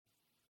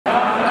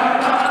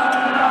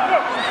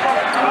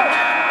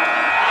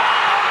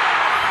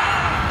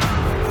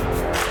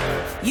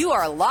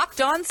are Locked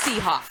On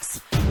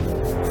Seahawks,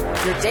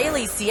 your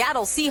daily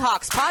Seattle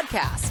Seahawks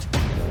podcast.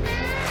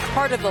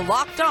 Part of the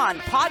Locked On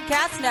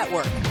Podcast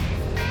Network,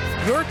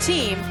 your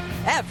team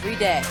every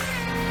day.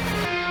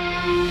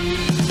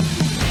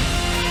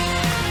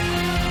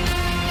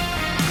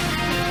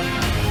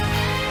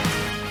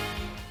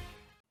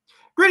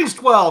 Greetings,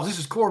 12. This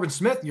is Corbin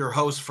Smith, your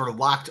host for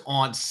Locked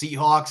On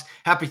Seahawks.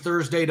 Happy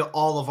Thursday to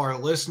all of our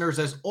listeners.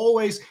 As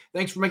always,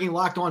 thanks for making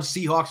Locked On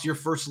Seahawks your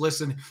first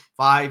listen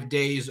 5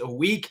 days a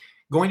week.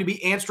 Going to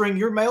be answering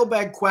your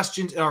mailbag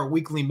questions in our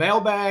weekly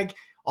mailbag.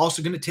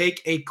 Also going to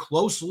take a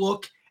close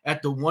look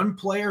at the one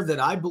player that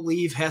I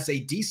believe has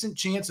a decent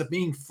chance of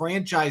being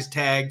franchise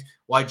tagged,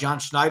 why John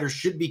Schneider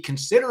should be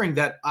considering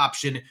that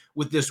option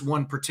with this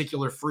one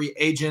particular free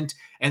agent.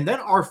 And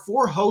then our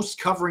four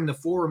hosts covering the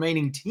four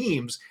remaining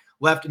teams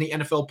left in the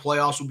NFL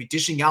playoffs will be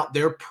dishing out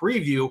their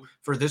preview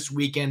for this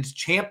weekend's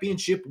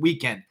championship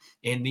weekend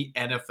in the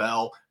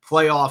NFL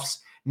playoffs.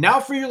 Now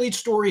for your lead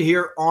story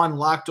here on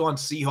Locked On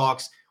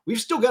Seahawks. We've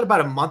still got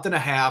about a month and a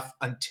half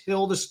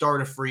until the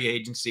start of free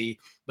agency,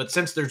 but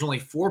since there's only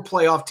 4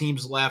 playoff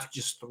teams left,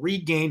 just 3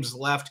 games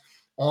left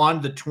on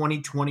the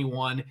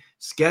 2021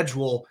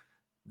 schedule,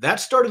 that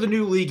start of the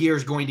new league year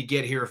is going to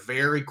get here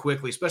very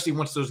quickly, especially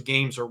once those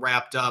games are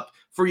wrapped up.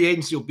 Free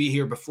agency will be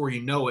here before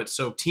you know it.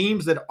 So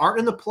teams that aren't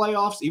in the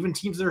playoffs, even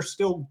teams that are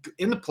still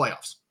in the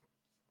playoffs,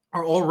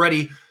 are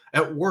already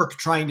at work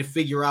trying to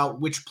figure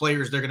out which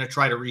players they're going to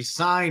try to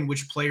re-sign,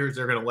 which players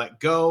they're going to let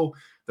go.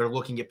 They're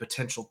looking at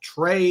potential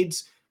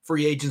trades,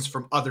 free agents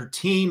from other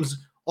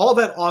teams. All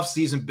that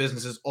offseason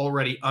business is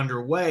already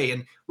underway.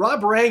 And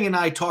Rob Rang and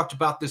I talked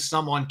about this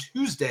some on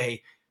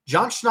Tuesday.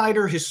 John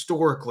Schneider,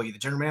 historically, the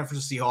general manager for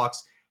the Seahawks,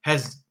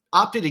 has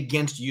opted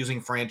against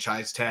using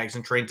franchise tags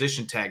and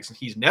transition tags. And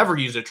he's never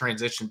used a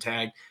transition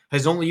tag,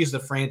 has only used the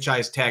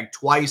franchise tag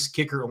twice.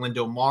 Kicker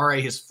Olindo Mare,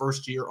 his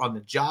first year on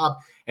the job,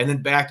 and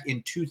then back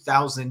in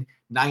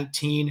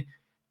 2019,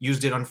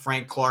 used it on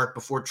Frank Clark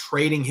before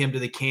trading him to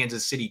the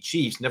Kansas City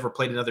Chiefs. Never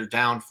played another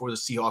down for the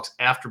Seahawks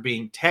after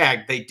being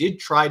tagged. They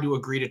did try to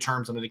agree to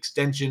terms on an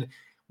extension,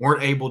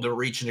 weren't able to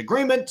reach an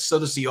agreement, so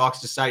the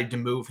Seahawks decided to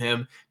move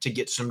him to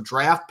get some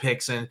draft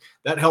picks, and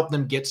that helped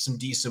them get some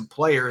decent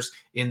players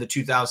in the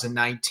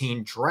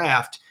 2019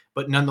 draft.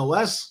 But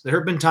nonetheless, there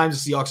have been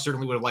times the Seahawks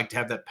certainly would have liked to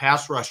have that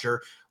pass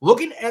rusher.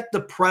 Looking at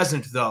the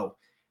present, though,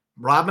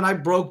 Rob and I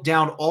broke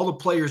down all the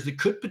players that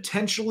could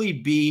potentially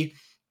be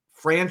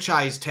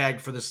franchise tagged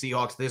for the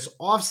Seahawks this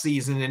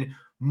offseason, and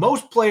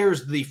most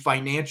players, the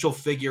financial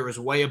figure is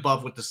way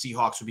above what the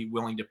Seahawks would be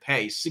willing to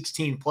pay.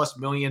 $16+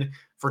 million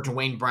for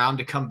Dwayne Brown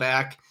to come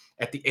back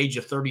at the age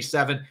of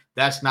 37.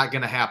 That's not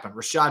going to happen.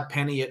 Rashad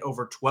Penny at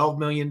over $12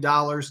 million,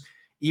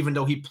 even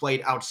though he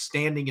played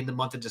outstanding in the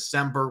month of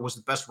December, was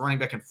the best running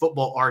back in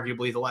football,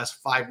 arguably, the last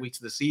 5 weeks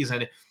of the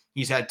season.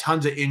 He's had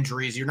tons of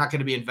injuries. You're not going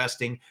to be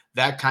investing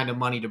that kind of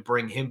money to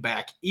bring him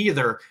back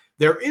either.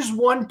 There is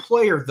one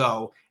player,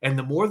 though, and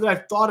the more that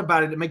I've thought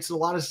about it, it makes a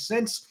lot of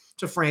sense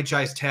to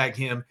franchise tag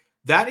him.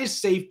 That is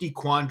safety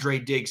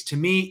Quandre Diggs. To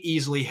me,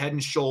 easily head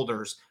and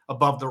shoulders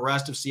above the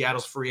rest of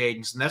Seattle's free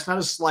agents. And that's not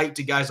a slight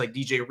to guys like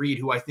DJ Reed,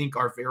 who I think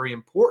are very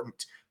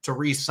important to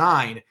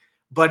re-sign.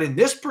 But in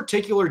this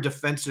particular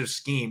defensive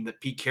scheme that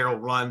Pete Carroll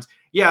runs,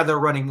 yeah, they're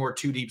running more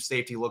 2-deep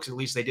safety looks. At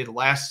least they did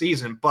last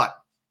season. But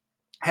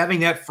having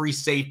that free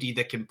safety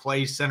that can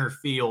play center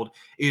field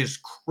is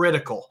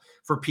critical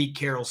for Pete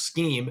Carroll's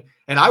scheme.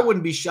 And I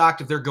wouldn't be shocked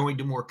if they're going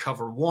to more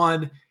cover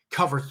 1,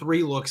 cover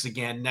 3 looks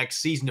again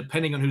next season,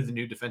 depending on who the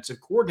new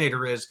defensive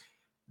coordinator is.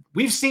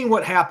 We've seen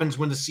what happens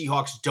when the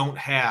Seahawks don't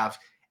have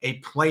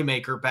a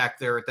playmaker back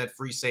there at that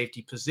free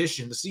safety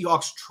position. The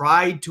Seahawks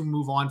tried to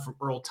move on from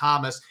Earl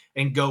Thomas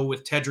and go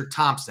with Tedrick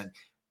Thompson.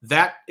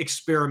 That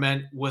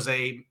experiment was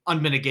a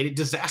unmitigated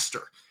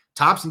disaster.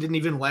 Thompson didn't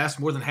even last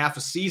more than half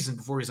a season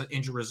before he was on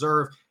injured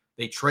reserve.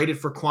 They traded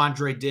for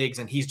Quandre Diggs,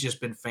 and he's just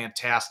been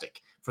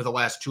fantastic for the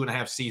last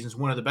 2.5 seasons.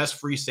 One of the best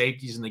free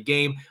safeties in the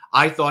game.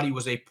 I thought he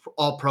was a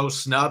all-pro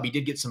snub. He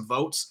did get some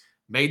votes,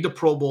 made the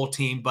Pro Bowl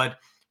team, but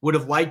would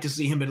have liked to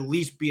see him at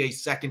least be a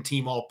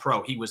second-team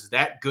all-pro. He was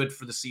that good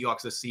for the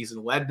Seahawks this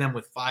season, led them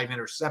with 5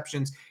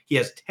 interceptions. He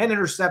has 10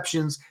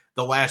 interceptions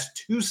the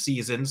last 2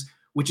 seasons,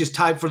 which is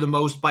tied for the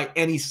most by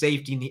any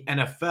safety in the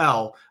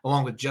NFL,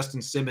 along with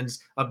Justin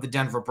Simmons of the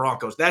Denver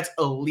Broncos. That's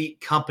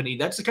elite company.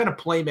 That's the kind of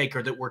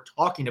playmaker that we're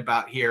talking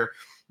about here.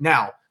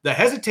 Now, the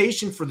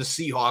hesitation for the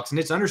Seahawks, and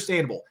it's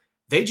understandable,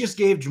 they just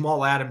gave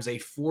Jamal Adams a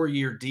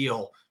 4-year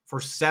deal for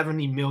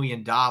 $70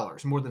 million,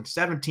 more than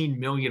 $17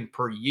 million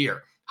per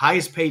year.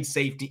 Highest paid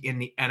safety in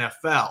the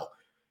NFL.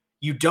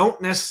 You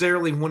don't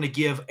necessarily want to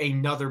give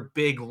another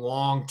big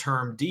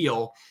long-term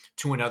deal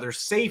to another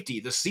safety.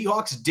 The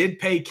Seahawks did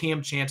pay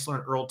Cam Chancellor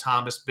and Earl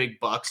Thomas big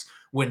bucks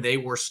when they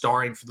were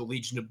starring for the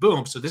Legion of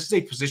Boom. So this is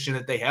a position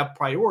that they have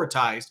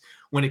prioritized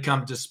when it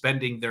comes to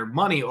spending their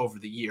money over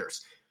the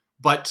years.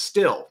 But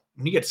still,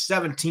 when you get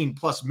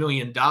 $17+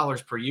 million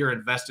per year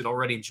invested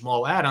already in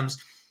Jamal Adams,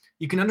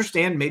 you can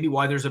understand maybe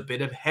why there's a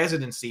bit of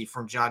hesitancy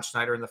from John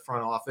Schneider in the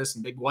front office,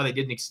 and maybe why they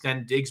didn't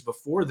extend Diggs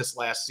before this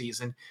last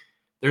season.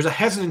 there's a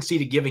hesitancy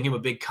to giving him a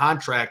big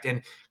contract.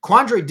 And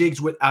Quandre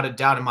Diggs, without a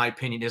doubt, in my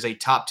opinion, is a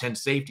top 10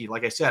 safety.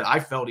 Like I said, I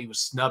felt he was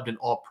snubbed in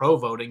All-Pro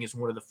voting as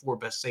one of the 4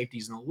 best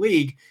safeties in the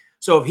league.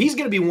 So if he's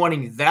going to be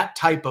wanting that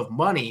type of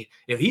money,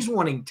 if he's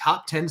wanting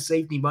top 10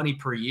 safety money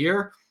per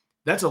year,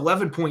 that's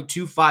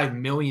 $11.25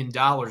 million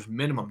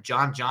minimum.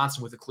 John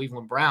Johnson with the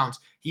Cleveland Browns,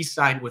 he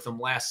signed with them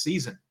last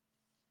season.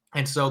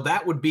 And so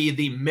that would be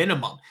the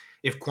minimum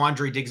if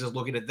Quandre Diggs is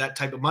looking at that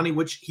type of money,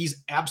 which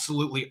he's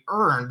absolutely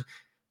earned.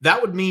 That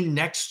would mean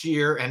next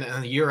year and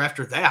the year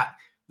after that,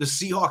 the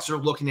Seahawks are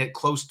looking at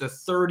close to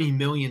 $30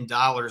 million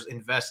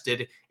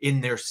invested in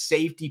their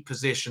safety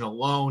position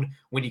alone.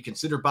 When you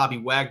consider Bobby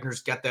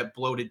Wagner's got that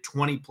bloated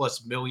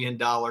 $20+ million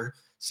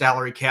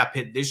salary cap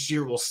hit this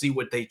year, we'll see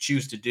what they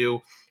choose to do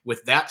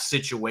with that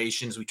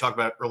situation. As we talked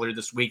about earlier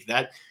this week,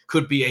 that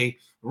could be a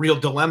real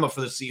dilemma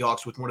for the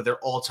Seahawks with one of their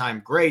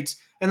all-time greats.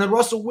 And then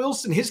Russell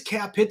Wilson, his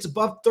cap hits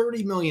above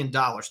 $30 million,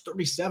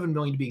 $37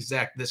 million to be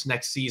exact, this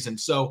next season.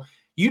 So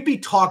you'd be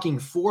talking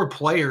 4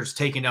 players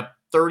taking up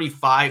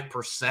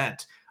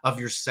 35% of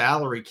your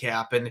salary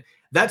cap. And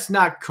that's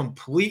not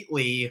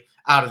completely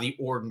out of the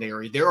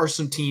ordinary. There are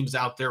some teams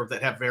out there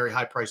that have very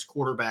high-priced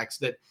quarterbacks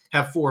that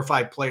have 4 or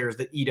 5 players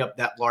that eat up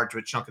that large of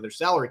a chunk of their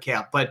salary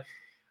cap. But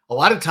a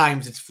lot of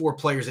times it's 4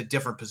 players at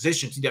different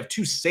positions. You'd have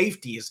 2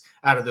 safeties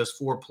out of those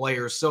 4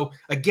 players. So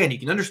again, you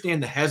can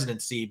understand the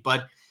hesitancy,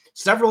 but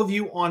several of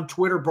you on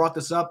Twitter brought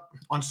this up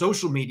on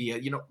social media.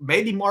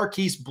 Maybe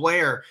Marquise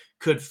Blair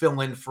could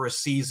fill in for a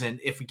season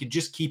if we could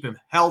just keep him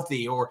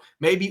healthy, or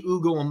maybe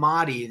Ugo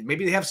Amadi.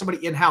 Maybe they have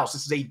somebody in-house.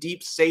 This is a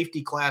deep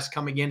safety class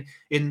coming in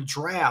the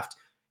draft.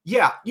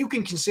 Yeah, you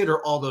can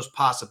consider all those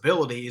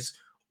possibilities,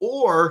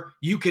 or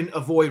you can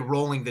avoid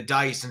rolling the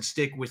dice and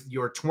stick with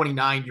your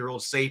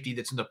 29-year-old safety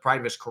that's in the prime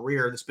of his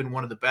career, that's been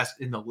one of the best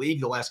in the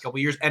league the last couple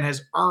of years and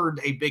has earned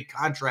a big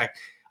contract.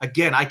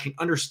 Again, I can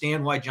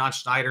understand why John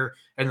Schneider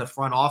and the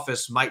front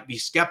office might be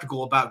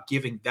skeptical about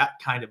giving that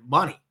kind of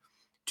money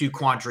to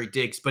Quandre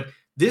Diggs, but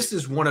this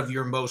is one of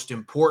your most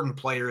important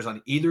players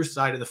on either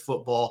side of the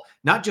football,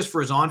 not just for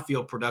his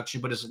on-field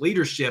production, but his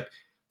leadership.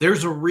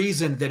 There's a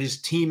reason that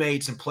his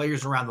teammates and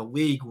players around the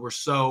league were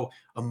so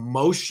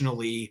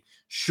emotionally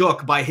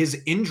shook by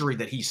his injury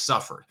that he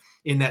suffered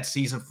in that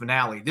season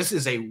finale. This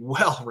is a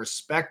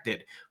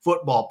well-respected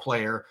football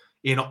player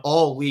in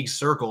all league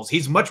circles.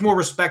 He's much more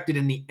respected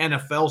in the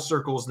NFL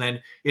circles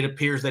than it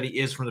appears that he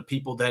is from the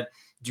people that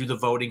do the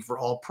voting for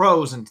all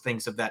pros and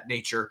things of that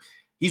nature.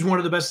 He's one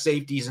of the best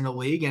safeties in the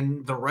league,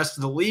 and the rest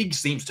of the league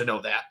seems to know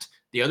that.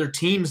 The other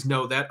teams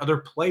know that, other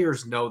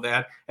players know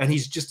that, and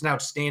he's just an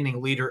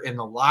outstanding leader in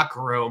the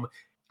locker room.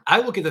 I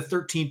look at the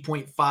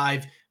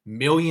 $13.5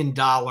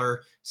 million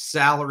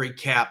salary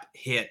cap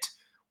hit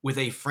with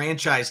a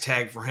franchise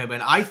tag for him,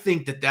 and I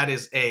think that that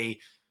is a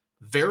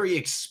very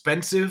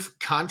expensive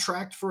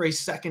contract for a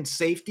second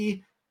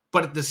safety.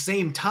 But at the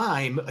same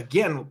time,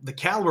 again, the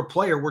caliber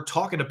player we're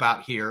talking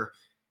about here,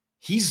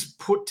 he's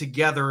put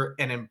together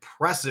an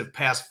impressive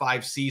past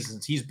 5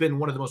 seasons. He's been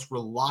one of the most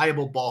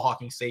reliable ball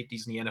hawking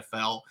safeties in the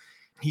NFL.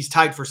 He's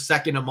tied for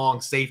second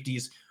among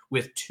safeties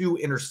with 2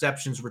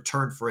 interceptions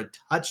returned for a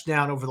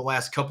touchdown over the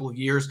last couple of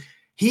years.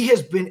 He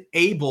has been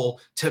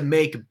able to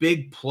make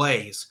big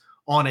plays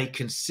on a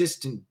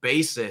consistent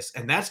basis,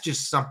 and that's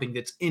just something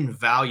that's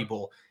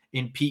invaluable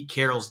in Pete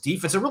Carroll's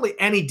defense, and really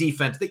any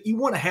defense, that you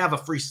want to have a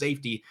free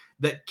safety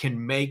that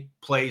can make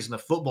plays in the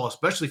football,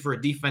 especially for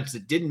a defense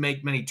that didn't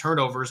make many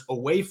turnovers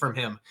away from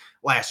him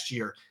last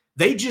year.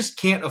 They just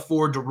can't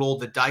afford to roll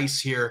the dice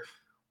here.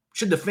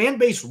 Should the fan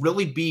base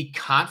really be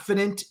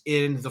confident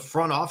in the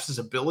front office's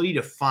ability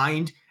to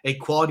find a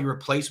quality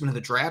replacement in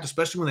the draft,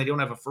 especially when they don't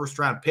have a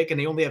first-round pick and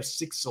they only have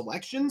 6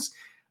 selections?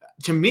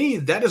 To me,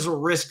 that is a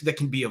risk that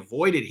can be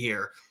avoided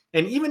here.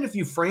 And even if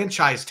you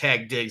franchise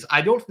tag Diggs,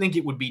 I don't think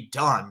it would be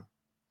done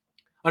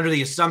under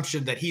the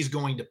assumption that he's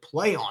going to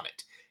play on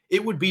it.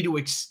 It would be to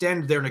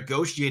extend their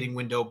negotiating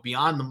window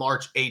beyond the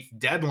March 8th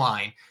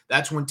deadline.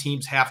 That's when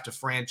teams have to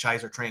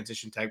franchise or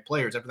transition tag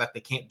players. After that, they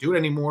can't do it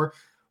anymore,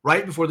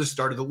 right before the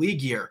start of the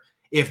league year.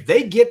 If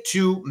they get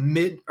to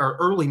mid or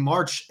early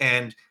March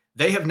and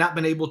they have not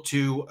been able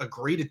to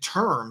agree to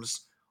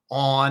terms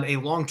on a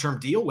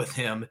long-term deal with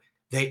him,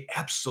 they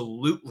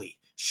absolutely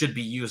should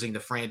be using the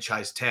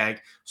franchise tag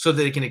so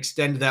that they can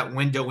extend that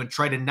window and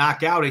try to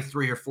knock out a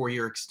 3 or 4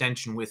 year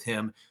extension with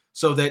him,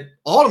 so that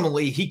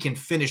ultimately he can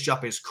finish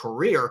up his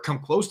career, come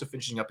close to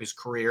finishing up his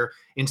career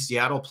in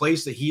Seattle, a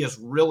place that he has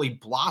really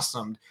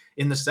blossomed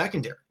in the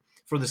secondary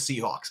for the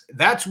Seahawks.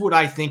 That's what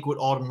I think would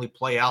ultimately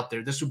play out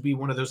there. This would be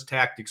one of those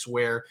tactics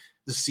where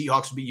the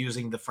Seahawks would be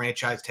using the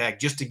franchise tag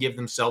just to give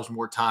themselves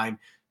more time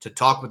to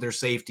talk with their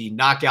safety,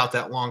 knock out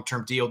that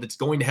long-term deal that's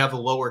going to have a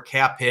lower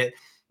cap hit,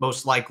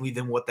 most likely,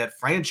 than what that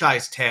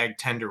franchise tag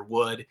tender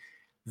would.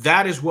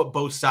 That is what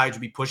both sides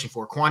would be pushing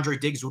for. Quandre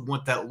Diggs would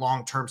want that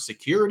long-term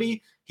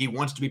security. He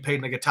wants to be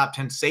paid like a top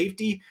 10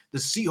 safety. The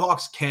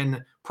Seahawks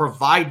can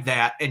provide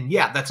that. And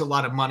yeah, that's a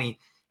lot of money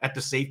at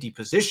the safety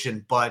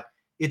position, but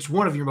it's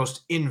one of your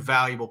most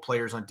invaluable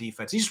players on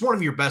defense. He's one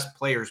of your best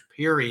players,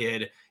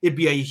 period. It'd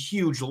be a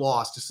huge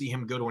loss to see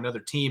him go to another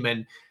team.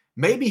 And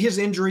maybe his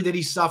injury that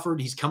he suffered,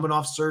 he's coming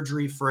off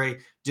surgery for a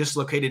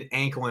dislocated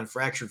ankle and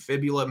fractured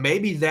fibula.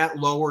 Maybe that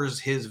lowers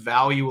his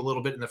value a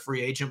little bit in the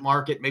free agent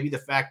market. Maybe the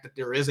fact that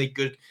there is a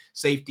good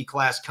safety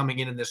class coming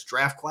in this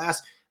draft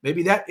class,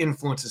 maybe that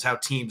influences how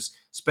teams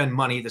spend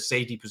money at the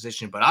safety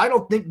position. But I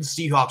don't think the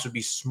Seahawks would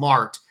be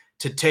smart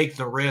to take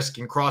the risk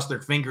and cross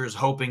their fingers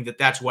hoping that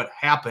that's what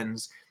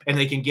happens and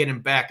they can get him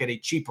back at a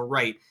cheaper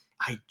rate.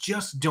 I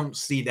just don't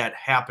see that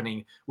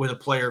happening with a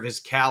player of his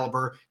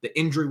caliber. The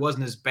injury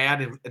wasn't as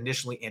bad as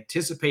initially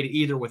anticipated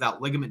either. Without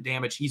ligament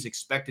damage, he's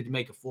expected to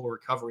make a full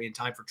recovery in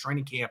time for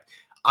training camp.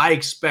 I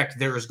expect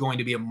there is going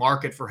to be a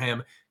market for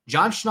him.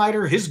 John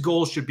Schneider, his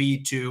goal should be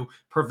to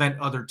prevent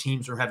other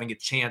teams from having a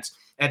chance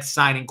at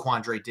signing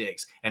Quandre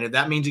Diggs. And if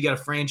that means you got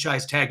to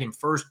franchise tag him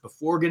first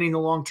before getting the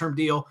long-term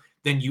deal,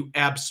 then you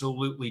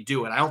absolutely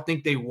do it. I don't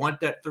think they want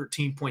that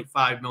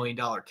 $13.5 million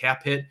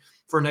cap hit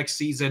for next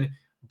season,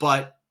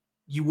 but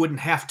you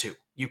wouldn't have to.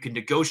 You can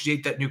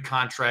negotiate that new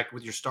contract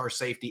with your star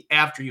safety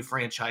after you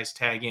franchise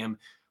tag him.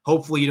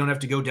 Hopefully you don't have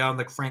to go down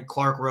the Frank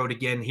Clark road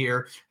again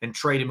here and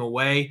trade him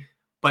away,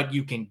 but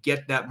you can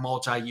get that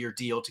multi-year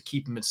deal to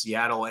keep him in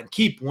Seattle and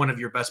keep one of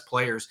your best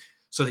players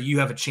so that you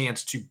have a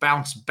chance to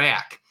bounce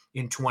back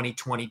in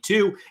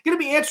 2022. Going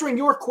to be answering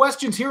your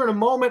questions here in a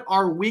moment,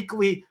 our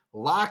weekly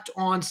Locked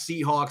On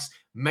Seahawks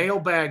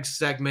mailbag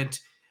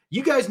segment.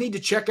 You guys need to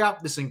check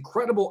out this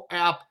incredible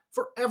app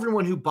for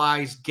everyone who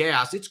buys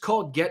gas. It's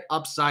called Get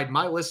Upside.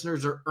 My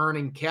listeners are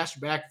earning cash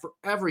back for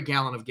every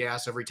gallon of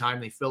gas every time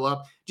they fill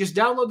up. Just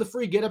download the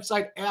free Get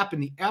Upside app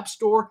in the App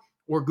Store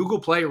or Google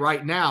Play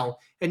right now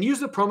and use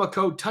the promo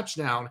code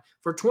Touchdown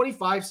for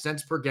 25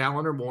 cents per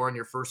gallon or more on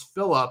your first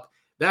fill up.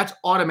 That's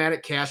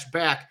automatic cash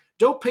back.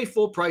 Don't pay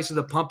full price of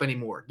the pump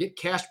anymore. Get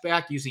cash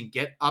back using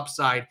Get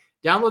Upside.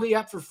 Download the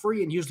app for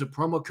free and use the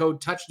promo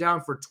code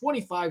Touchdown for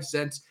 25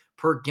 cents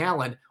per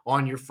gallon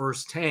on your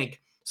first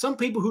tank. Some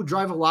people who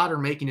drive a lot are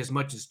making as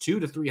much as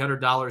 $200 to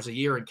 $300 a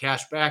year in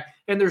cash back,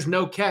 and there's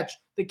no catch.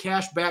 The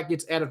cash back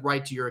gets added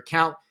right to your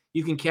account.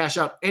 You can cash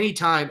out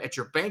anytime at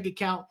your bank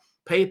account,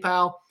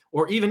 PayPal,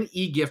 or even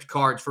e-gift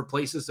cards for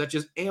places such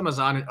as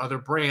Amazon and other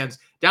brands.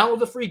 Download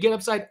the free Get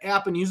Upside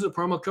app and use the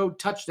promo code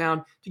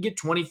Touchdown to get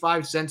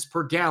 25 cents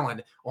per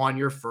gallon on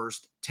your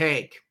first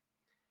tank.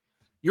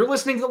 You're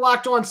listening to the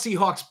Locked On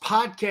Seahawks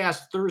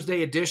podcast,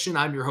 Thursday edition.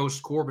 I'm your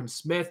host, Corbin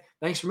Smith.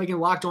 Thanks for making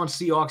Locked On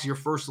Seahawks your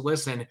first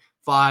listen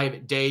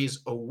 5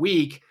 days a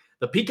week.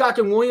 The Peacock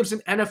and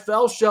Williamson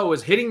NFL show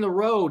is hitting the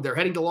road. They're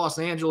heading to Los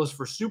Angeles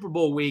for Super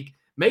Bowl week.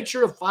 Make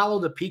sure to follow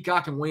the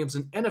Peacock and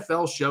Williamson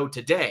NFL show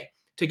today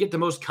to get the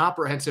most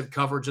comprehensive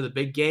coverage of the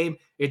big game.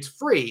 It's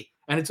free,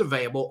 and it's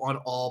available on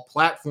all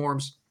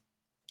platforms.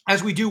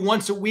 As we do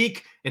once a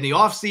week in the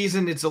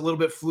offseason, it's a little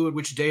bit fluid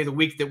which day of the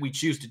week that we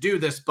choose to do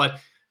this, but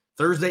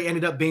Thursday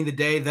ended up being the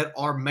day that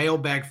our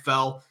mailbag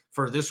fell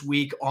for this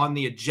week on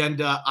the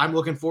agenda. I'm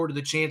looking forward to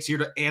the chance here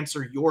to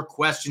answer your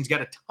questions.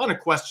 Got a ton of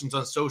questions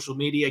on social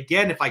media.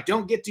 Again, if I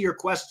don't get to your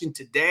question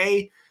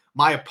today,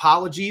 my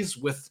apologies.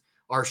 With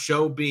our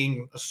show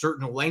being a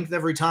certain length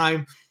every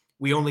time,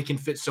 we only can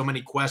fit so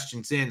many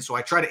questions in. So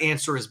I try to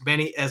answer as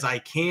many as I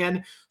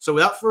can. So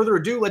without further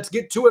ado, let's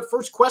get to it.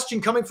 First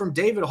question coming from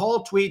David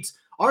Hall tweets,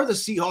 are the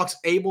Seahawks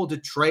able to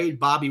trade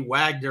Bobby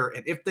Wagner?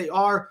 And if they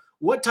are,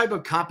 what type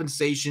of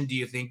compensation do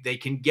you think they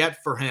can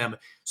get for him?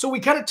 So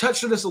we kind of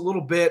touched on this a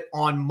little bit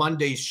on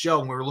Monday's show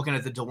when we were looking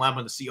at the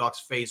dilemma the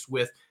Seahawks face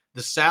with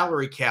the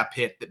salary cap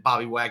hit that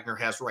Bobby Wagner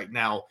has right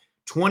now,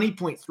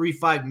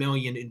 $20.35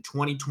 million in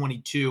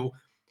 2022.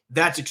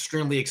 That's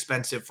extremely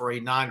expensive for a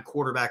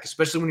non-quarterback,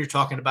 especially when you're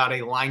talking about a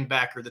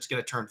linebacker that's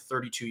going to turn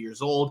 32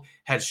 years old,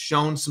 has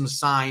shown some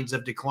signs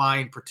of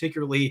decline,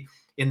 particularly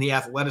in the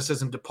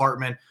athleticism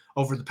department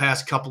over the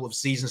past couple of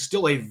seasons.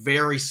 Still a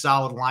very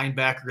solid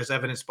linebacker, as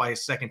evidenced by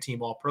his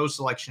second-team All-Pro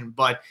selection.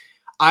 But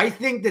I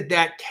think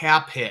that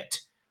cap hit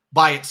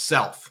by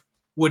itself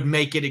would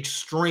make it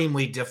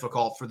extremely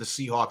difficult for the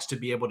Seahawks to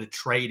be able to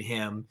trade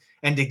him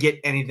and to get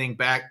anything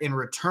back in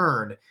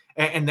return.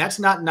 And that's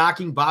not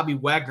knocking Bobby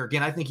Wagner.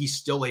 Again, I think he's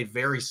still a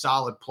very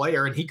solid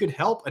player, and he could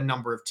help a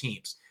number of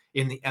teams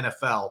in the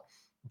NFL.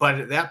 But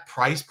at that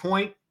price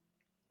point,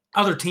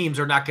 other teams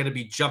are not going to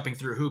be jumping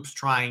through hoops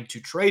trying to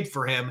trade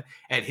for him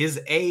at his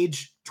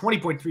age.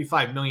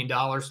 $20.35 million,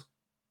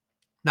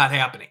 not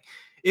happening.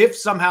 If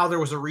somehow there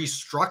was a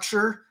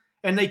restructure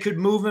and they could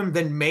move him,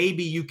 then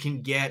maybe you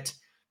can get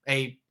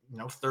a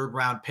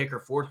third-round pick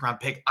or fourth-round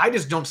pick. I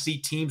just don't see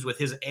teams with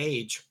his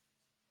age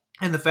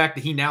and the fact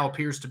that he now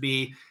appears to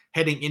be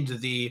heading into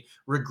the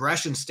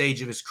regression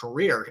stage of his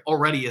career,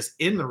 already is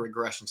in the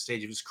regression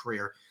stage of his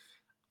career.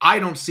 I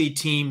don't see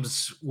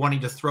teams wanting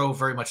to throw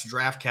very much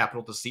draft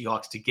capital to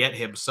Seahawks to get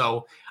him.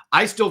 So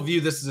I still view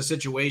this as a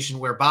situation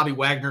where Bobby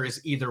Wagner is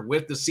either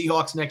with the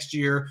Seahawks next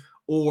year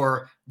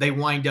or they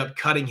wind up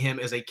cutting him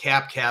as a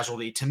cap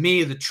casualty. To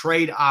me, the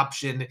trade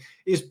option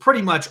is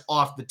pretty much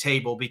off the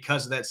table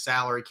because of that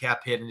salary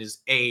cap hit and his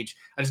age.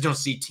 I just don't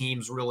see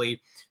teams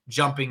really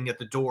jumping at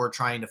the door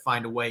trying to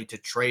find a way to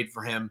trade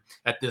for him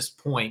at this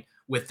point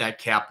with that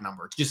cap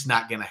number. It's just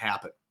not going to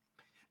happen.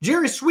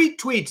 Jerry Sweet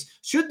tweets,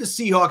 should the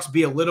Seahawks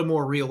be a little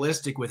more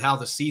realistic with how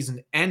the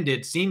season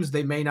ended? Seems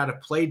they may not have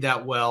played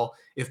that well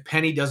if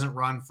Penny doesn't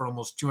run for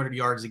almost 200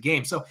 yards a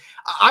game. So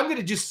I'm going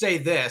to just say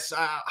this.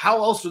 How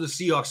else are the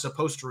Seahawks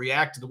supposed to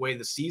react to the way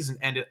the season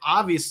ended?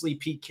 Obviously,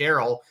 Pete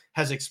Carroll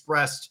has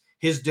expressed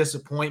his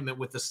disappointment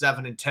with the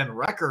 7-10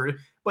 record,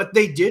 but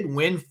they did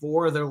win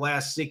 4 of their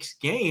last 6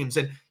 games.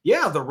 And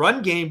yeah, the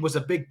run game was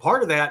a big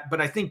part of that,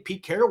 but I think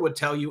Pete Carroll would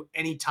tell you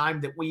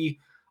anytime that we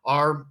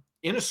are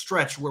in a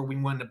stretch where we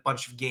win a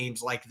bunch of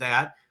games like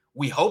that,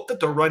 we hope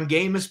that the run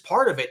game is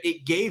part of it.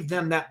 It gave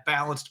them that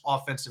balanced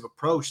offensive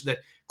approach that,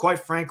 quite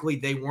frankly,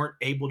 they weren't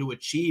able to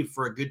achieve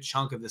for a good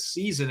chunk of the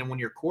season. And when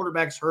your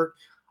quarterback's hurt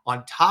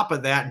on top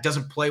of that and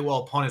doesn't play well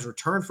upon his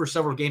return for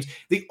several games,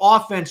 the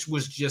offense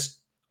was just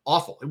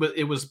awful.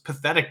 It was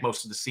pathetic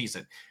most of the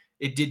season.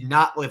 It did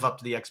not live up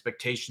to the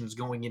expectations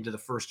going into the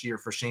first year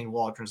for Shane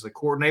Waldron as the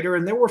coordinator.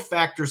 And there were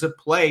factors at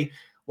play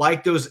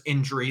like those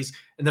injuries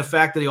and the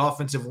fact that the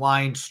offensive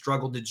line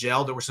struggled to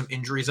gel. There were some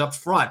injuries up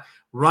front.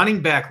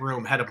 Running back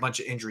room had a bunch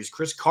of injuries.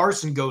 Chris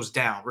Carson goes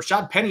down.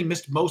 Rashad Penny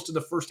missed most of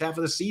the first half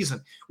of the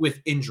season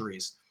with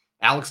injuries.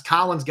 Alex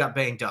Collins got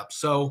banged up.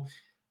 So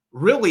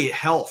really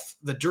health,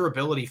 the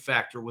durability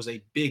factor was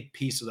a big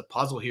piece of the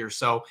puzzle here.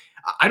 So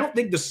I don't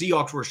think the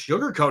Seahawks were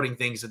sugarcoating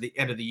things at the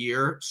end of the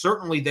year.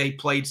 Certainly they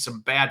played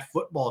some bad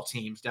football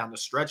teams down the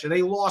stretch, and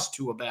they lost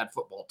to a bad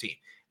football team,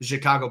 the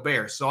Chicago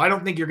Bears. So I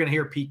don't think you're going to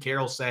hear Pete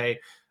Carroll say,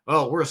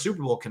 oh, we're a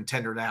Super Bowl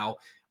contender now.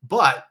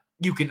 But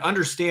you can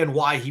understand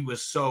why he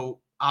was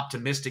so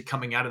optimistic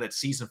coming out of that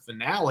season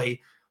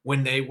finale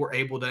when they were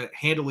able to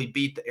handily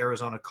beat the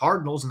Arizona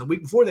Cardinals. And the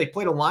week before, they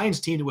played a Lions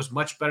team that was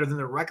much better than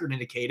their record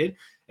indicated,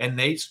 and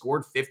they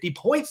scored 50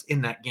 points in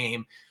that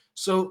game.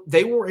 So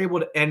they were able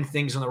to end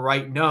things on the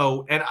right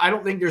note. And I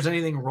don't think there's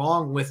anything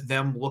wrong with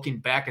them looking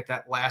back at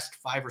that last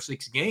 5 or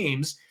 6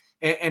 games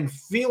and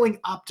feeling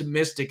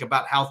optimistic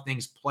about how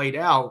things played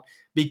out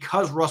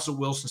because Russell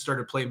Wilson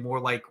started playing more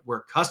like we're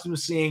accustomed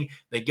to seeing.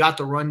 They got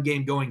the run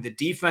game going. The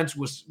defense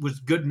was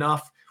good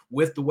enough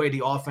with the way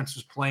the offense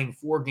was playing,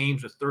 4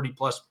 games with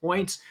 30-plus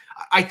points.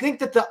 I think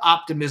that the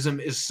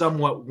optimism is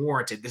somewhat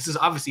warranted. This is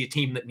obviously a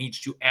team that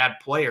needs to add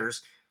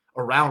players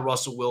around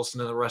Russell Wilson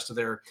and the rest of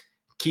their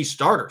key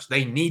starters.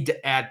 They need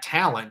to add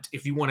talent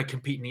if you want to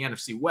compete in the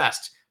NFC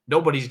West.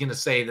 Nobody's going to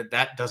say that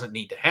that doesn't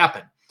need to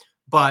happen.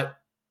 But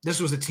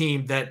this was a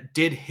team that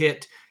did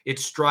hit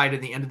its stride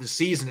at the end of the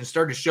season and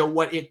started to show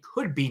what it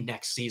could be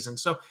next season.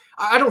 So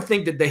I don't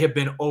think that they have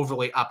been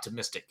overly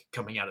optimistic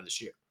coming out of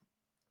this year.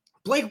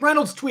 Blake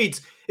Reynolds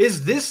tweets,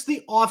 is this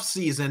the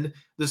offseason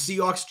the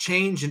Seahawks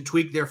change and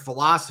tweak their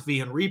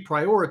philosophy and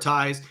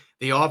reprioritize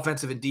the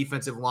offensive and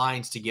defensive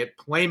lines to get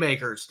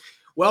playmakers?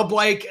 Well,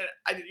 Blake,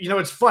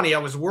 it's funny. I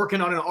was working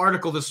on an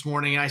article this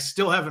morning, and I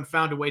still haven't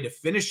found a way to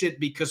finish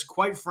it because,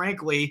 quite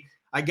frankly,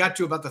 I got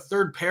to about the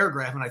 3rd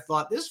paragraph, and I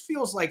thought, this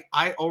feels like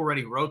I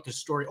already wrote this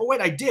story. Oh,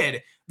 wait, I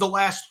did. The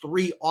last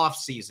 3 off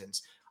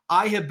seasons.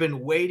 I have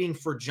been waiting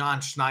for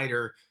John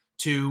Schneider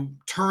to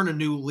turn a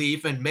new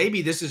leaf, and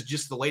maybe this is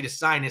just the latest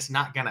sign it's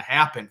not going to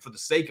happen for the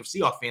sake of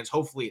Seahawks fans.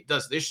 Hopefully it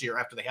does this year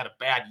after they had a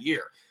bad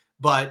year.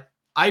 But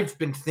I've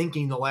been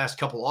thinking the last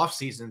couple off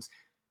seasons,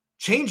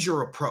 change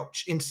your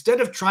approach. Instead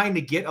of trying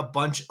to get a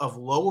bunch of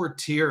lower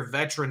tier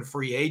veteran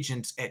free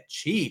agents at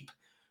cheap,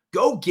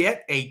 go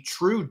get a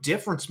true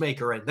difference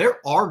maker. And there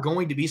are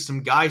going to be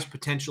some guys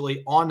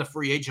potentially on the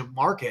free agent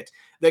market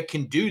that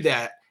can do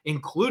that,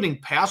 including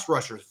pass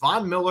rushers.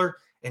 Von Miller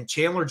and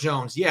Chandler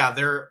Jones, yeah,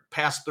 they're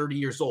past 30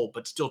 years old,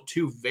 but still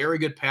 2 very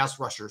good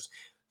pass rushers.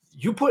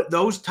 You put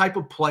those type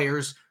of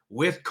players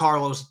with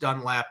Carlos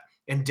Dunlap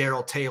and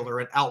Darrell Taylor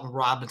and Alton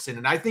Robinson,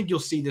 and I think you'll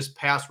see this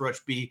pass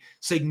rush be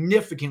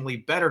significantly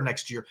better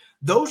next year.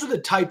 Those are the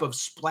type of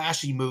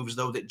splashy moves,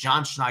 though, that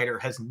John Schneider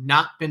has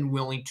not been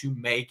willing to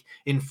make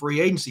in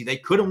free agency. They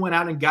could have went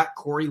out and got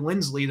Corey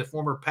Linsley, the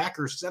former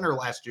Packers center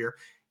last year.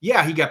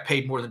 Yeah, he got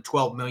paid more than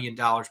 $12 million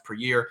per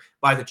year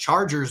by the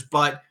Chargers,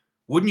 but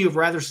wouldn't you have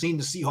rather seen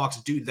the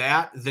Seahawks do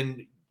that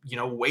than,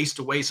 waste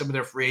away some of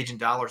their free agent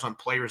dollars on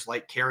players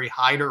like Kerry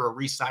Hyder or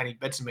re-signing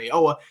Benson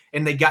Mayowa,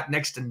 and they got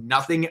next to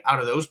nothing out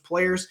of those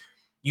players?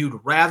 You'd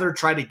rather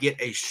try to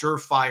get a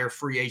surefire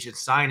free agent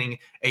signing,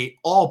 a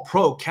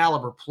all-pro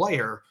caliber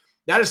player.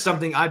 That is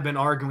something I've been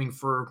arguing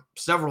for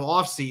several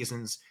off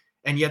seasons,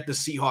 and yet the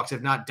Seahawks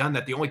have not done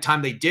that. The only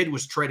time they did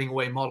was trading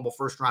away multiple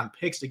first-round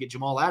picks to get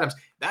Jamal Adams.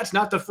 That's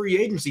not the free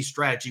agency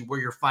strategy where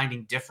you're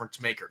finding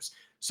difference makers.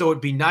 So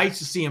it'd be nice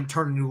to see him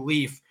turn a new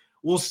leaf.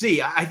 We'll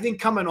see. I think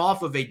coming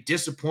off of a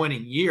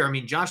disappointing year,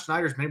 John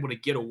Schneider's been able to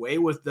get away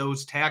with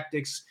those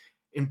tactics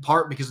in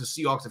part because the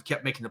Seahawks have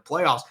kept making the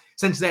playoffs.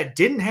 Since that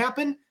didn't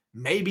happen,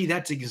 maybe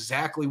that's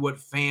exactly what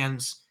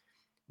fans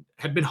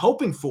had been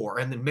hoping for.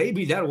 And then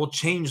maybe that will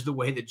change the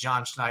way that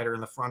John Schneider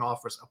and the front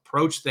office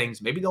approach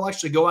things. Maybe they'll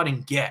actually go out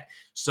and get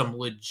some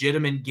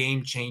legitimate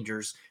game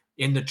changers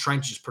in the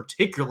trenches,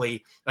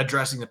 particularly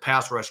addressing the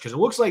pass rush, because it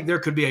looks like there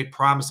could be a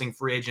promising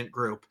free agent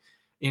group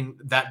in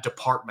that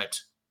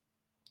department.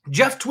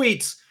 Jeff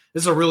tweets,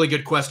 this is a really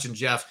good question,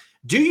 Jeff.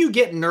 Do you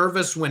get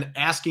nervous when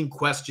asking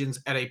questions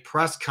at a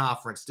press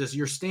conference? Does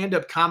your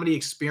stand-up comedy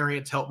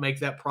experience help make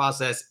that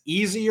process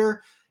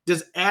easier?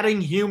 Does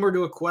adding humor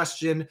to a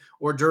question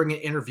or during an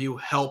interview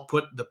help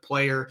put the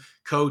player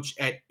coach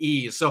at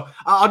ease? So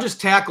I'll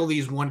just tackle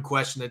these one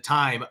question at a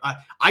time.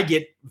 I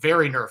get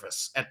very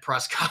nervous at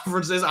press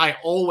conferences. I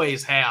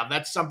always have.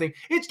 That's something,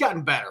 it's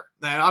gotten better.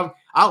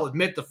 I'll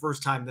admit the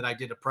first time that I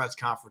did a press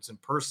conference in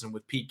person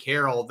with Pete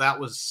Carroll, that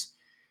was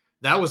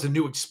a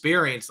new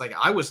experience. Like,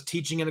 I was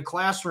teaching in a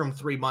classroom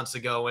 3 months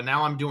ago, and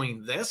now I'm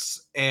doing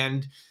this.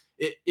 And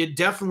it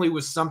definitely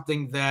was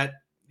something that,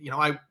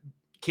 I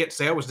can't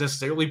say I was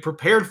necessarily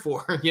prepared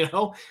for,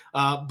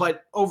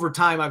 but over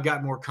time I've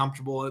gotten more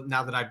comfortable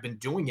now that I've been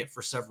doing it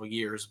for several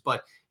years.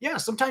 But yeah,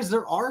 sometimes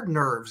there are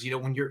nerves,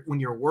 when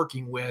you're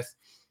working with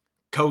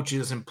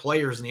coaches and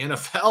players in the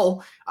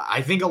NFL.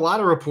 I think a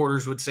lot of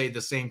reporters would say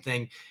the same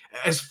thing.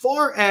 As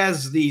far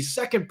as the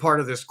second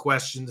part of this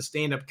question, the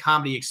stand-up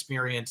comedy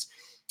experience,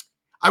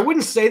 I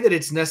wouldn't say that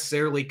it's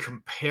necessarily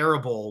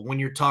comparable when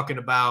you're talking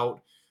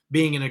about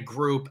being in a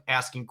group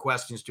asking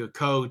questions to a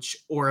coach,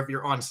 or if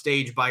you're on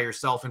stage by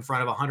yourself in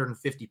front of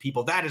 150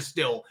 people. That is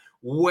still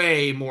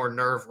way more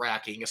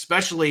nerve-wracking,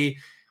 especially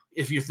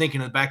if you're thinking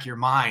in the back of your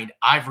mind,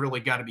 I've really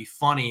got to be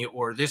funny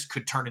or this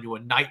could turn into a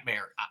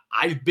nightmare.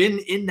 I've been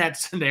in that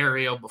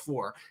scenario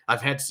before.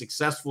 I've had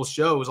successful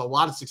shows, a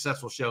lot of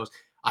successful shows.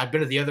 I've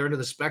been at the other end of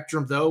the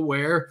spectrum, though,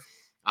 where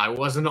I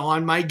wasn't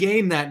on my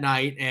game that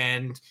night,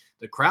 and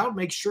the crowd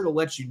makes sure to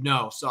let you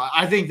know. So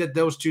I think that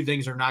those two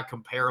things are not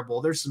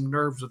comparable. There's some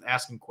nerves with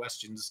asking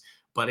questions,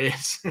 but it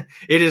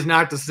is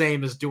not the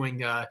same as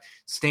doing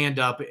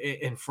stand-up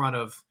in front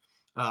of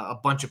a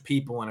bunch of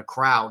people in a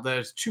crowd.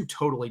 There's two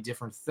totally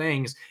different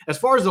things. As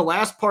far as the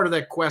last part of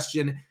that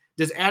question,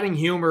 does adding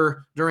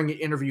humor during an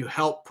interview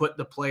help put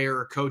the player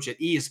or coach at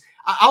ease?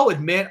 I'll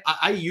admit,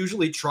 I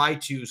usually try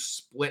to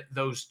split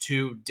those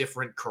two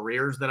different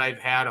careers that I've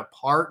had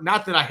apart.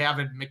 Not that I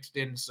haven't mixed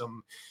in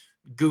some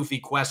goofy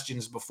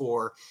questions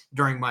before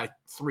during my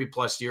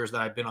 3+ years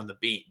that I've been on the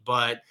beat,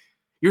 but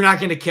you're not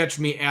going to catch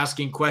me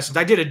asking questions.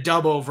 I did a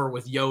dub over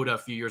with Yoda a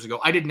few years ago.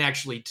 I didn't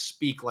actually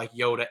speak like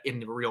Yoda in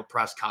the real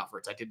press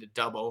conference. I did a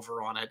dub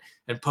over on it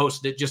and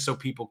posted it just so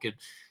people could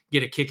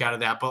get a kick out of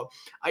that. But,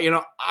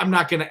 I'm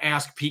not going to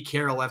ask Pete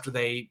Carroll after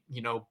they,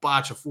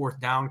 botch a 4th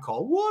down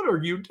call, what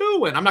are you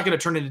doing? I'm not going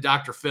to turn into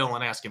Dr. Phil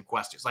and ask him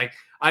questions.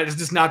 It's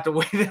just not the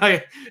way that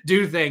I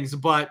do things.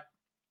 But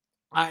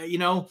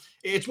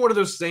it's one of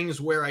those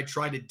things where I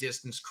try to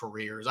distance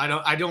careers. I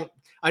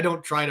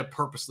don't try to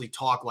purposely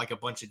talk like a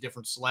bunch of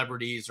different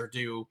celebrities or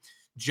do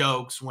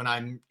jokes when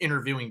I'm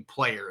interviewing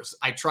players.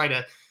 I try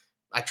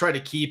to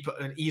keep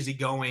an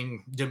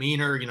easygoing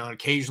demeanor,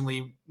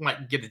 occasionally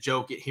might get a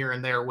joke here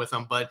and there with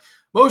them, but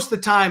most of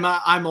the time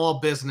I'm all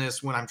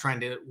business when I'm trying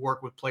to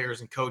work with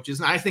players and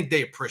coaches. And I think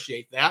they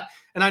appreciate that.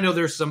 And I know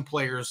there's some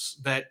players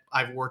that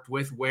I've worked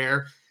with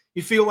where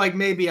you feel like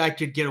maybe I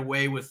could get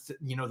away with,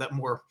 that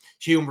more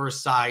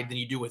humorous side than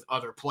you do with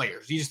other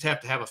players. You just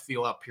have to have a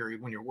feel out period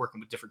when you're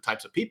working with different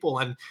types of people.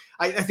 And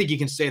I think you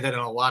can say that in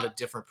a lot of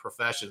different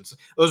professions.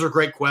 Those are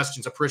great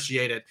questions.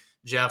 Appreciate it,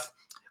 Jeff.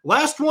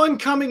 Last one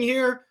coming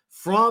here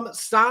from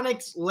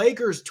Sonics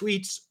Lakers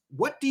tweets,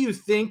 what do you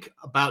think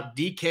about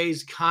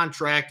DK's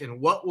contract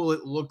and what will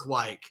it look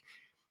like?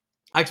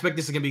 I expect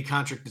this is going to be a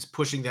contract that's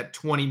pushing that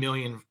 $20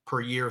 million per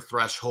year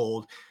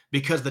threshold,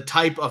 because the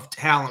type of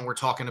talent we're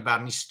talking about,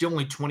 and he's still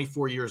only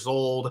 24 years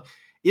old,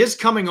 is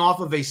coming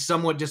off of a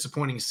somewhat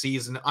disappointing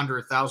season, under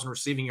 1,000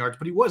 receiving yards,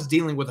 but he was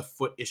dealing with a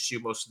foot issue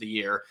most of the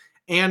year,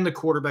 and the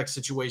quarterback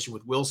situation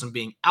with Wilson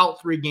being out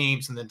 3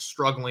 games and then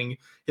struggling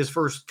his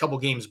first couple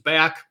games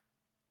back.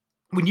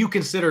 When you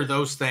consider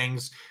those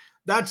things,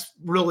 that's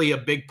really a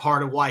big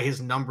part of why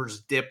his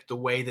numbers dipped the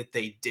way that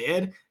they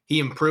did. He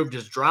improved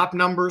his drop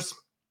numbers.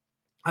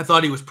 I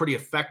thought he was pretty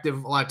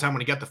effective a lot of time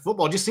when he got the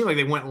football. It just seemed like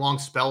they went long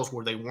spells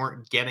where they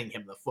weren't getting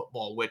him the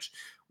football, which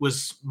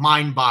was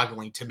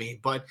mind-boggling to me.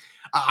 But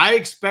I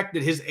expect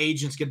that his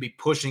agent's going to be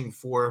pushing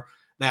for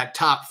that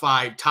top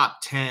 5, top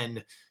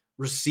 10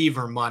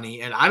 receiver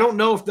money. And I don't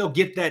know if they'll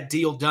get that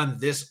deal done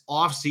this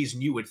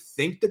offseason. You would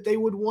think that they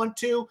would want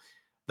to.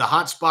 The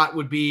hot spot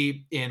would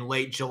be in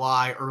late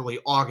July, early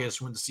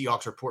August when the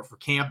Seahawks report for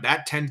camp.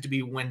 That tends to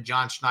be when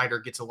John Schneider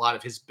gets a lot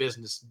of his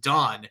business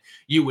done.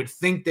 You would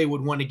think they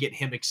would want to get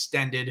him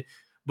extended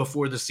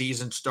before the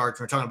season starts.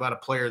 We're talking about a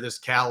player of this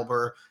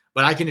caliber,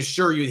 but I can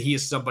assure you he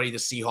is somebody the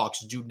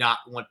Seahawks do not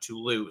want to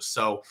lose.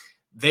 So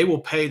they will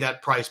pay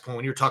that price point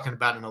when you're talking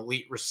about an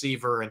elite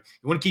receiver and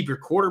you want to keep your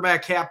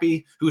quarterback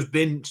happy, who's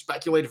been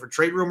speculated for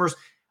trade rumors.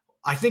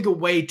 I think a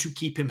way to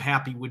keep him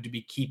happy would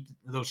be keep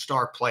those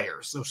star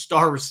players, those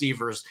star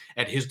receivers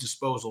at his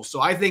disposal.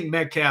 So I think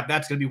Metcalf,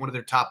 that's going to be one of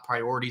their top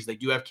priorities. They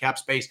do have cap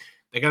space.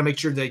 they got to make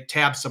sure they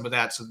tab some of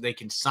that so they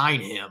can sign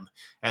him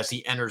as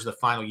he enters the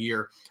final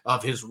year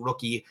of his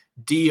rookie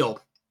deal.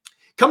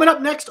 Coming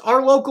up next,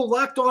 our local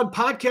Locked On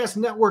Podcast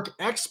Network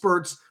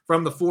experts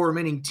from the 4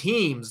 remaining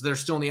teams that are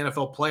still in the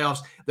NFL playoffs.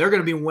 They're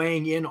going to be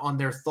weighing in on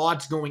their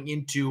thoughts going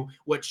into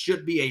what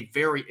should be a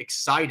very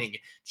exciting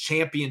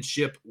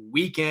championship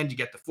weekend. You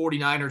get the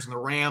 49ers and the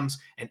Rams,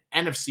 an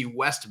NFC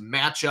West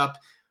matchup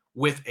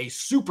with a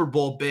Super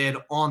Bowl bid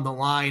on the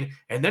line.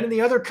 And then in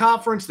the other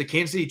conference, the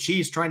Kansas City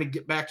Chiefs trying to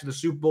get back to the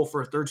Super Bowl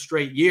for a third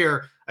straight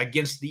year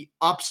against the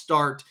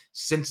upstart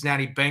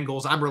Cincinnati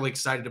Bengals. I'm really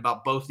excited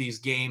about both these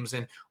games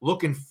and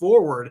looking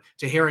forward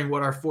to hearing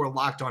what our 4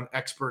 Locked On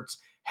experts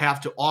have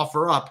to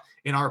offer up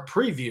in our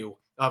preview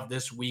of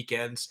this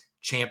weekend's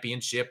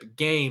championship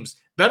games.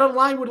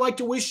 BetOnline would like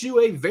to wish you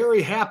a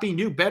very happy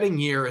new betting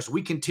year as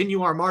we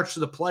continue our march to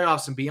the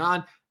playoffs and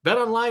beyond.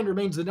 BetOnline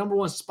remains the number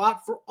one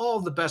spot for all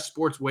of the best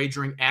sports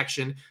wagering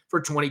action for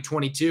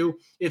 2022.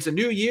 It's a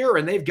new year,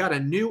 and they've got a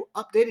new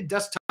updated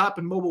desktop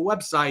and mobile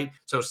website.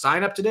 So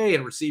sign up today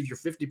and receive your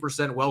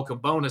 50% welcome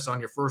bonus on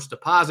your first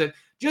deposit.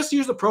 Just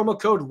use the promo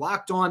code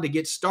LOCKEDON to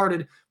get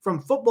started. From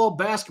football,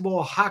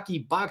 basketball, hockey,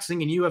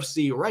 boxing, and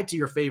UFC, right to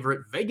your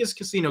favorite Vegas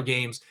casino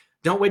games.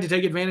 Don't wait to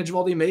take advantage of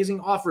all the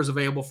amazing offers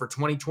available for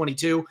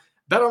 2022.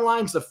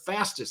 BetOnline's the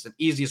fastest and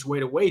easiest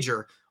way to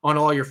wager on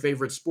all your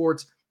favorite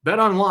sports.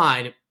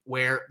 BetOnline,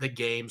 where the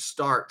game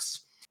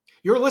starts.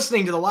 You're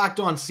listening to the Locked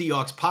On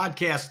Seahawks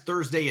podcast,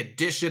 Thursday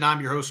edition. I'm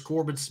your host,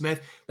 Corbin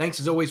Smith. Thanks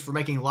as always for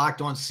making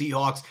Locked On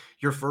Seahawks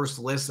your first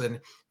listen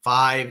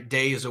 5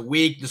 days a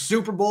week. The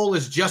Super Bowl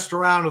is just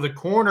around the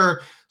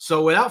corner.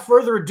 So without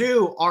further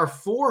ado, our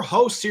 4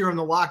 hosts here on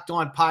the Locked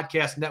On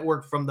Podcast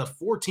Network from the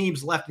 4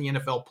 teams left in the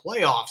NFL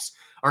playoffs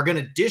are going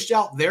to dish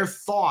out their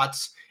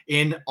thoughts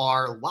in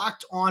our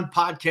Locked On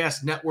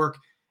Podcast Network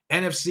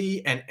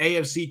NFC and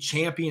AFC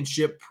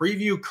Championship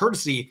preview,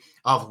 courtesy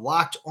of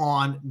Locked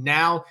On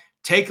Now.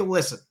 Take a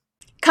listen.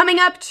 Coming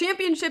up,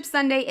 Championship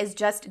Sunday is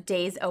just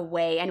days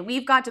away, and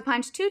we've got to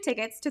punch 2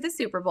 tickets to the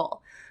Super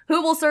Bowl.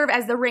 Who will serve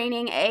as the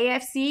reigning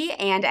AFC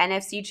and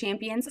NFC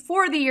champions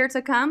for the year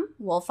to come?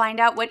 We'll find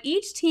out what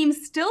each team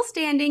still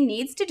standing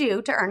needs to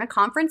do to earn a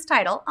conference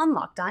title on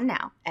Locked On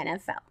Now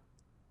NFL.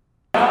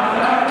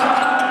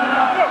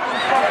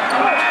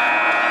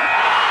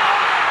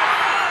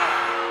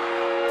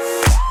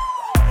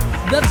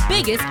 The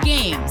biggest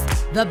games,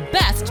 the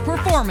best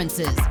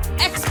performances,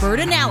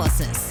 expert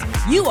analysis.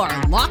 You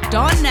are Locked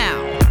On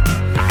Now.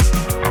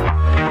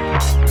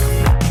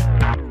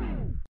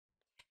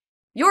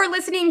 You're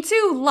listening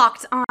to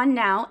Locked On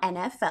Now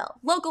NFL,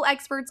 local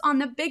experts on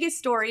the biggest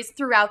stories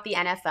throughout the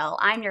NFL.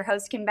 I'm your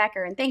host, Kim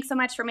Becker, and thanks so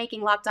much for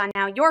making Locked On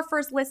Now your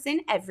first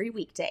listen every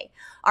weekday.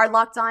 Our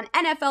Locked On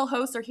NFL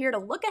hosts are here to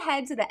look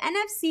ahead to the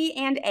NFC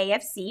and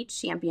AFC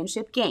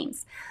championship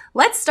games.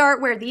 Let's start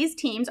where these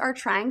teams are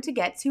trying to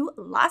get to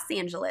Los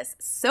Angeles,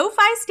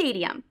 SoFi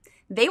Stadium.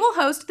 They will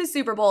host the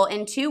Super Bowl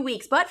in 2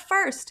 weeks, but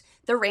first,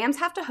 the Rams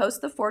have to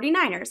host the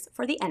 49ers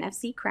for the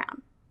NFC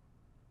crown.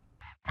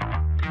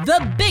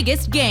 The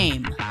biggest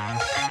game.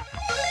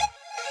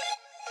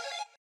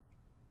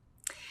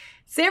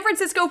 San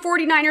Francisco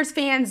 49ers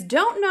fans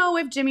don't know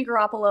if Jimmy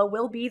Garoppolo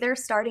will be their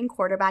starting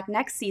quarterback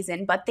next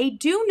season, but they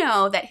do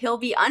know that he'll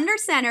be under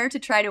center to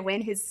try to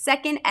win his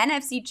second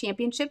NFC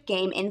championship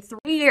game in 3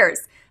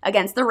 years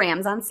against the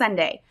Rams on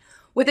Sunday.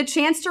 With a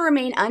chance to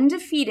remain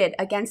undefeated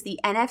against the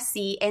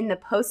NFC in the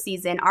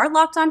postseason, our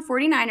Locked On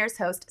 49ers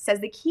host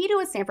says the key to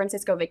a San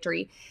Francisco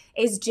victory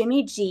is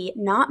Jimmy G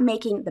not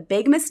making the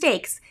big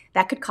mistakes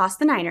that could cost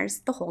the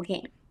Niners the whole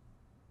game.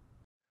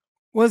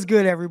 What's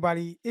good,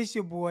 everybody? It's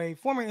your boy,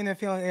 former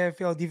NFL and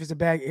AFL defensive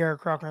back,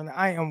 Eric Crocker, and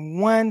I am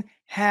one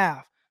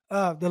half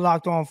of the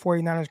Locked On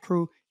 49ers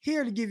crew,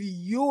 here to give you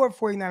your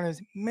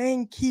 49ers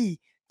main key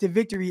to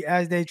victory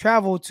as they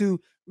travel to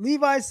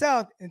Levi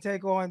South and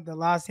take on the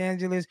Los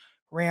Angeles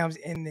Rams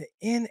in the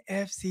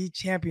NFC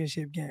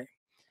Championship game.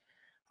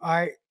 All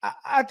right,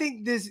 I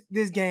think this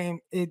game,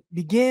 it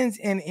begins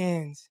and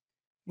ends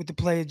with the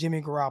play of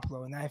Jimmy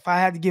Garoppolo. Now, if I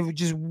had to give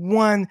just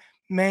one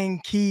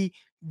main key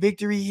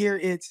victory here,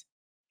 it's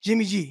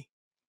Jimmy G.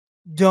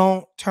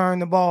 Don't turn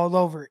the ball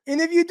over. And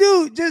if you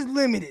do, just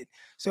limit it.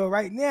 So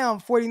right now,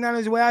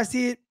 49ers, the way I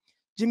see it,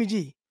 Jimmy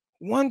G,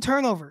 1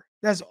 turnover.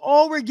 That's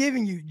all we're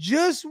giving you,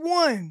 just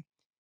 1.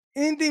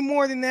 Anything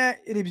more than that,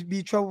 it'd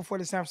be trouble for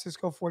the San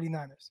Francisco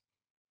 49ers.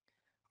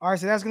 All right,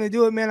 so that's going to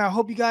do it, man. I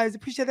hope you guys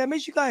appreciate that.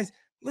 Make sure you guys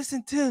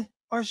listen to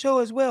our show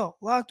as well,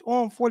 Locked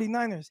On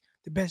 49ers,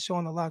 the best show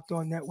on the Locked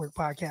On Network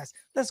podcast.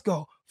 Let's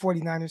go,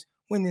 49ers.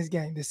 Win this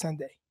game this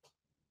Sunday.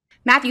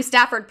 Matthew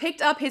Stafford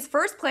picked up his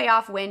first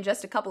playoff win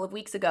just a couple of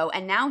weeks ago,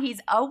 and now he's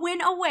a win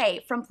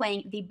away from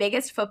playing the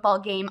biggest football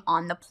game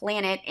on the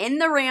planet in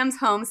the Rams'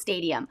 home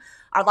stadium.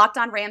 Our Locked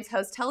On Rams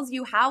host tells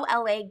you how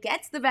LA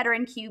gets the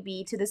veteran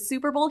QB to the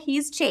Super Bowl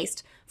he's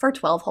chased for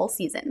 12 whole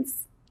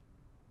seasons.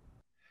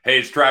 Hey,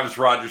 it's Travis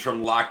Rogers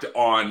from Locked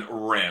On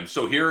Rams.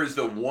 So here is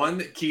the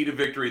one key to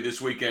victory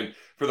this weekend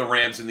for the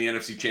Rams in the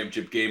NFC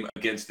Championship game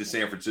against the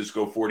San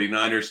Francisco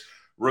 49ers.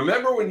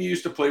 Remember when you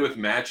used to play with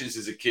matches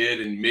as a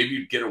kid and maybe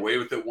you'd get away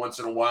with it once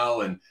in a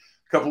while, and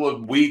a couple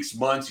of weeks,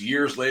 months,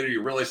 years later,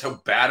 you realize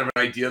how bad of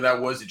an idea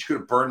that was, that you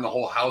could have burned the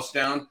whole house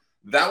down?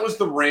 That was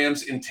the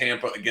Rams in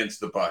Tampa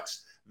against the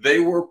Bucs. They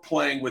were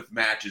playing with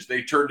matches.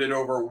 They turned it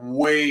over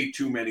way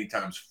too many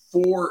times.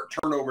 4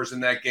 turnovers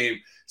in that game.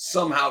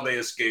 Somehow they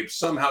escaped.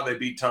 Somehow they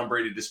beat Tom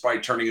Brady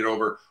despite turning it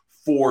over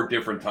 4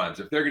 different times.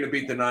 If they're going to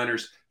beat the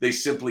Niners, they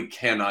simply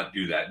cannot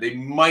do that. They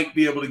might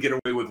be able to get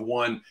away with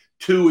 1.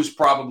 2 is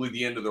probably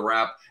the end of the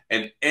wrap.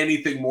 And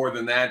anything more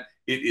than that,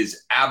 it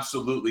is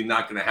absolutely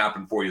not going to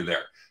happen for you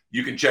there.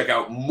 You can check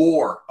out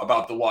more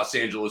about the Los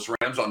Angeles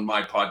Rams on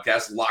my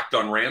podcast, Locked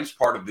On Rams,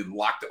 part of the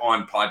Locked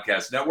On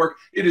Podcast Network.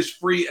 It is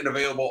free and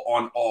available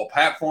on all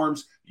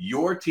platforms.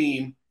 Your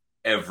team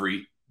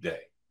every day.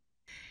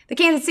 The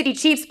Kansas City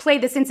Chiefs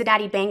played the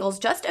Cincinnati Bengals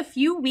just a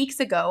few weeks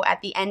ago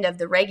at the end of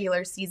the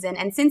regular season,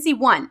 and Cincy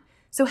won.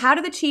 So how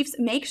do the Chiefs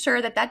make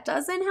sure that that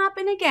doesn't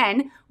happen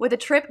again with a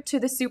trip to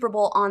the Super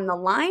Bowl on the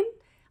line?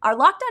 Our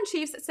Locked On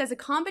Chiefs says a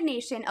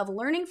combination of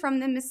learning from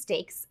the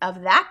mistakes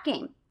of that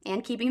game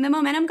and keeping the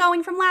momentum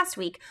going from last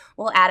week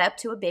will add up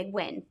to a big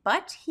win.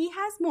 But he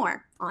has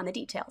more on the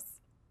details.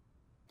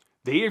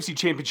 The AFC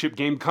Championship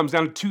game comes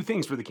down to 2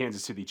 things for the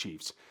Kansas City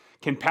Chiefs.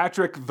 Can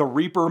Patrick the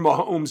Reaper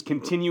Mahomes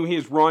continue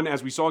his run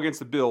as we saw against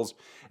the Bills?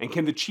 And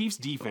can the Chiefs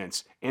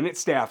defense and its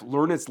staff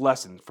learn its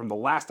lesson from the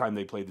last time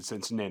they played the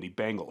Cincinnati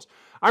Bengals?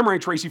 I'm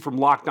Ryan Tracy from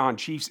Locked On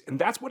Chiefs, and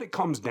that's what it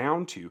comes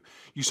down to.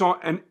 You saw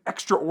an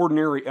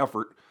extraordinary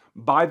effort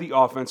by the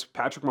offense,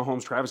 Patrick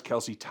Mahomes, Travis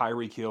Kelce,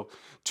 Tyreek Hill,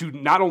 to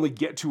not only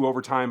get to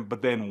overtime,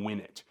 but then win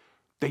it.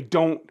 They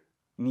don't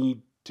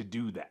need to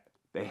do that.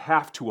 They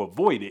have to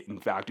avoid it, in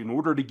fact, in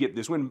order to get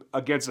this win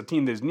against a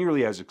team that is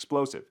nearly as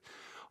explosive.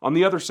 On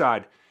the other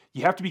side,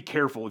 you have to be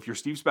careful if you're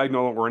Steve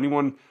Spagnuolo or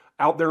anyone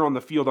out there on the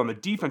field on the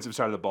defensive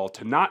side of the ball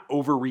to not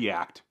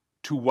overreact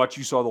to what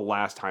you saw the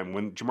last time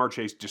when Jamar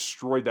Chase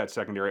destroyed that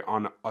secondary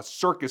on a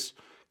circus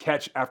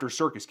catch after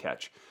circus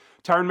catch.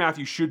 Tyrann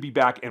Mathieu should be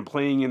back and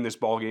playing in this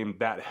ballgame.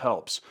 That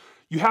helps.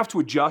 You have to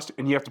adjust,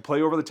 and you have to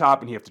play over the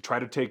top, and you have to try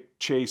to take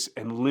Chase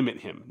and limit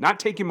him, not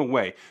take him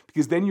away,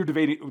 because then you're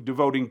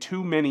devoting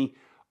too many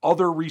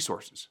other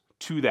resources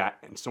to that,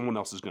 and someone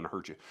else is going to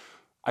hurt you.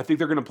 I think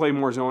they're going to play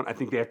more zone. I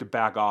think they have to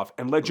back off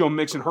and let Joe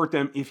Mixon hurt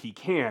them if he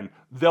can.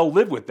 They'll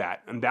live with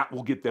that, and that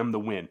will get them the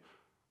win.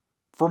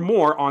 For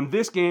more on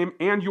this game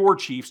and your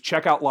Chiefs,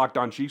 check out Locked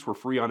On Chiefs. We're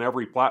free on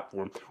every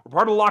platform. We're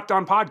part of the Locked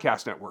On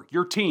Podcast Network,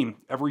 your team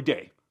every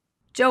day.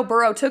 Joe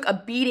Burrow took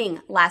a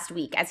beating last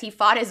week as he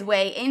fought his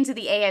way into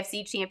the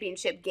AFC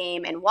Championship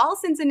game. And while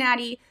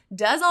Cincinnati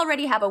does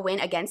already have a win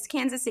against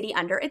Kansas City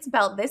under its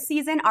belt this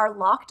season, our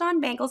Locked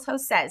On Bengals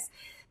host says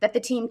that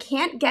the team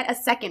can't get a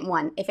second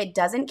one if it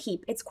doesn't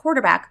keep its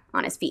quarterback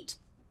on his feet.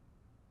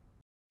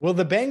 Will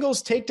the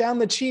Bengals take down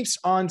the Chiefs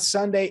on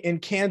Sunday in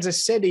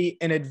Kansas City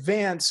and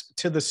advance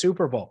to the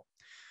Super Bowl?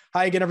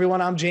 Hi again,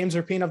 everyone. I'm James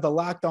Rapien of the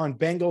Locked On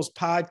Bengals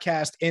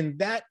podcast, and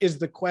that is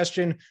the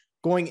question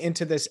going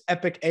into this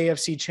epic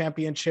AFC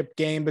Championship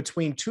game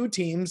between 2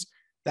 teams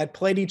that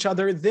played each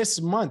other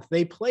this month.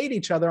 They played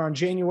each other on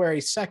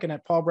January 2nd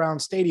at Paul Brown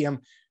Stadium.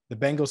 The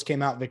Bengals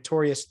came out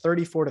victorious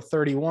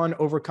 34-31,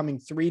 overcoming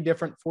 3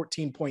 different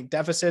 14-point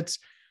deficits.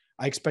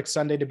 I expect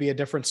Sunday to be a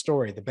different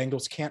story. The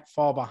Bengals can't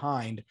fall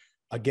behind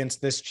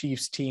against this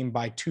Chiefs team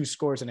by 2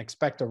 scores and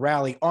expect a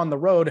rally on the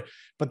road.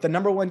 But the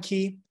number one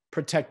key,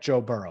 protect Joe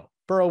Burrow.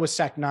 Burrow was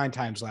sacked 9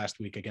 times last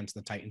week against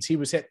the Titans. He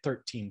was hit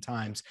 13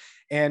 times.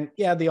 And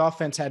yeah, the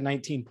offense had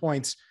 19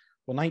 points.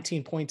 Well,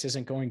 19 points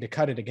isn't going to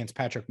cut it against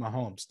Patrick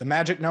Mahomes. The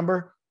magic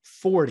number,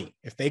 40.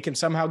 If they can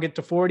somehow get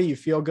to 40, you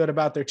feel good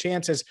about their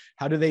chances.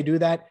 How do they do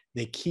that?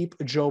 They keep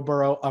Joe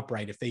Burrow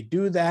upright. If they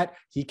do that,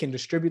 he can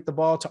distribute the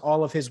ball to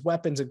all of his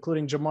weapons,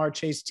 including Jamar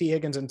Chase, T.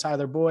 Higgins, and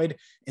Tyler Boyd.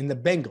 And the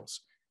Bengals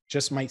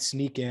just might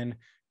sneak in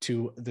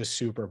to the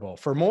Super Bowl.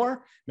 For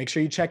more, make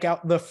sure you check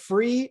out the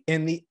free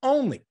and the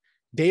only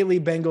daily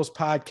Bengals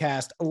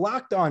podcast,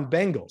 Locked On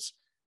Bengals,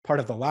 part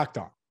of the Locked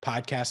On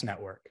Podcast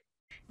Network.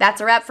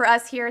 That's a wrap for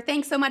us here.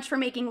 Thanks so much for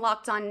making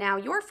Locked On Now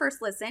your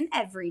first listen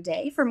every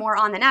day. For more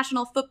on the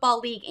National Football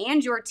League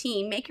and your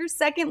team, make your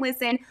second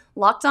listen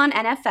Locked On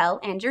NFL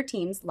and your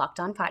team's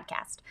Locked On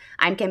podcast.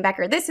 I'm Kim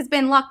Becker. This has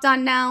been Locked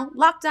On Now,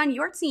 Locked On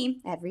your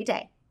team every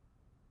day.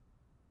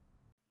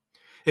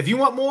 If you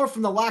want more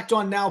from the Locked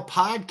On Now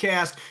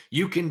podcast,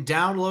 you can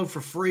download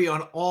for free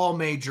on all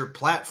major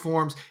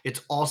platforms.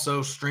 It's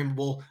also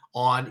streamable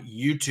on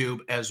YouTube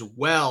as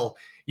well.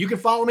 You can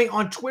follow me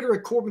on Twitter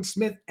at Corbin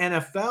Smith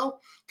NFL.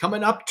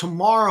 Coming up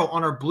tomorrow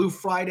on our Blue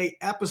Friday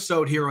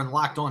episode here on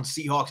Locked On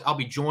Seahawks, I'll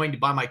be joined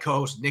by my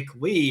co-host Nick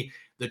Lee.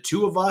 The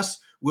 2 of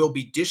us will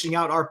be dishing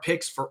out our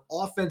picks for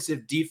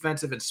offensive,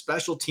 defensive, and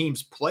special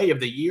teams play of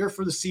the year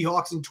for the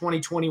Seahawks in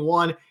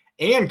 2021.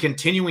 And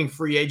continuing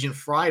Free Agent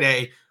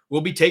Friday, we'll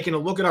be taking a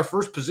look at our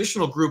first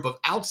positional group of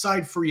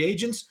outside free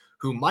agents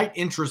who might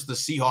interest the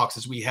Seahawks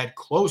as we head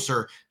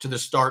closer to the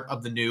start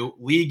of the new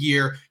league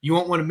year. You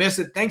won't want to miss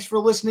it. Thanks for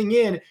listening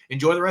in.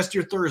 Enjoy the rest of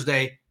your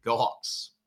Thursday. Go Hawks.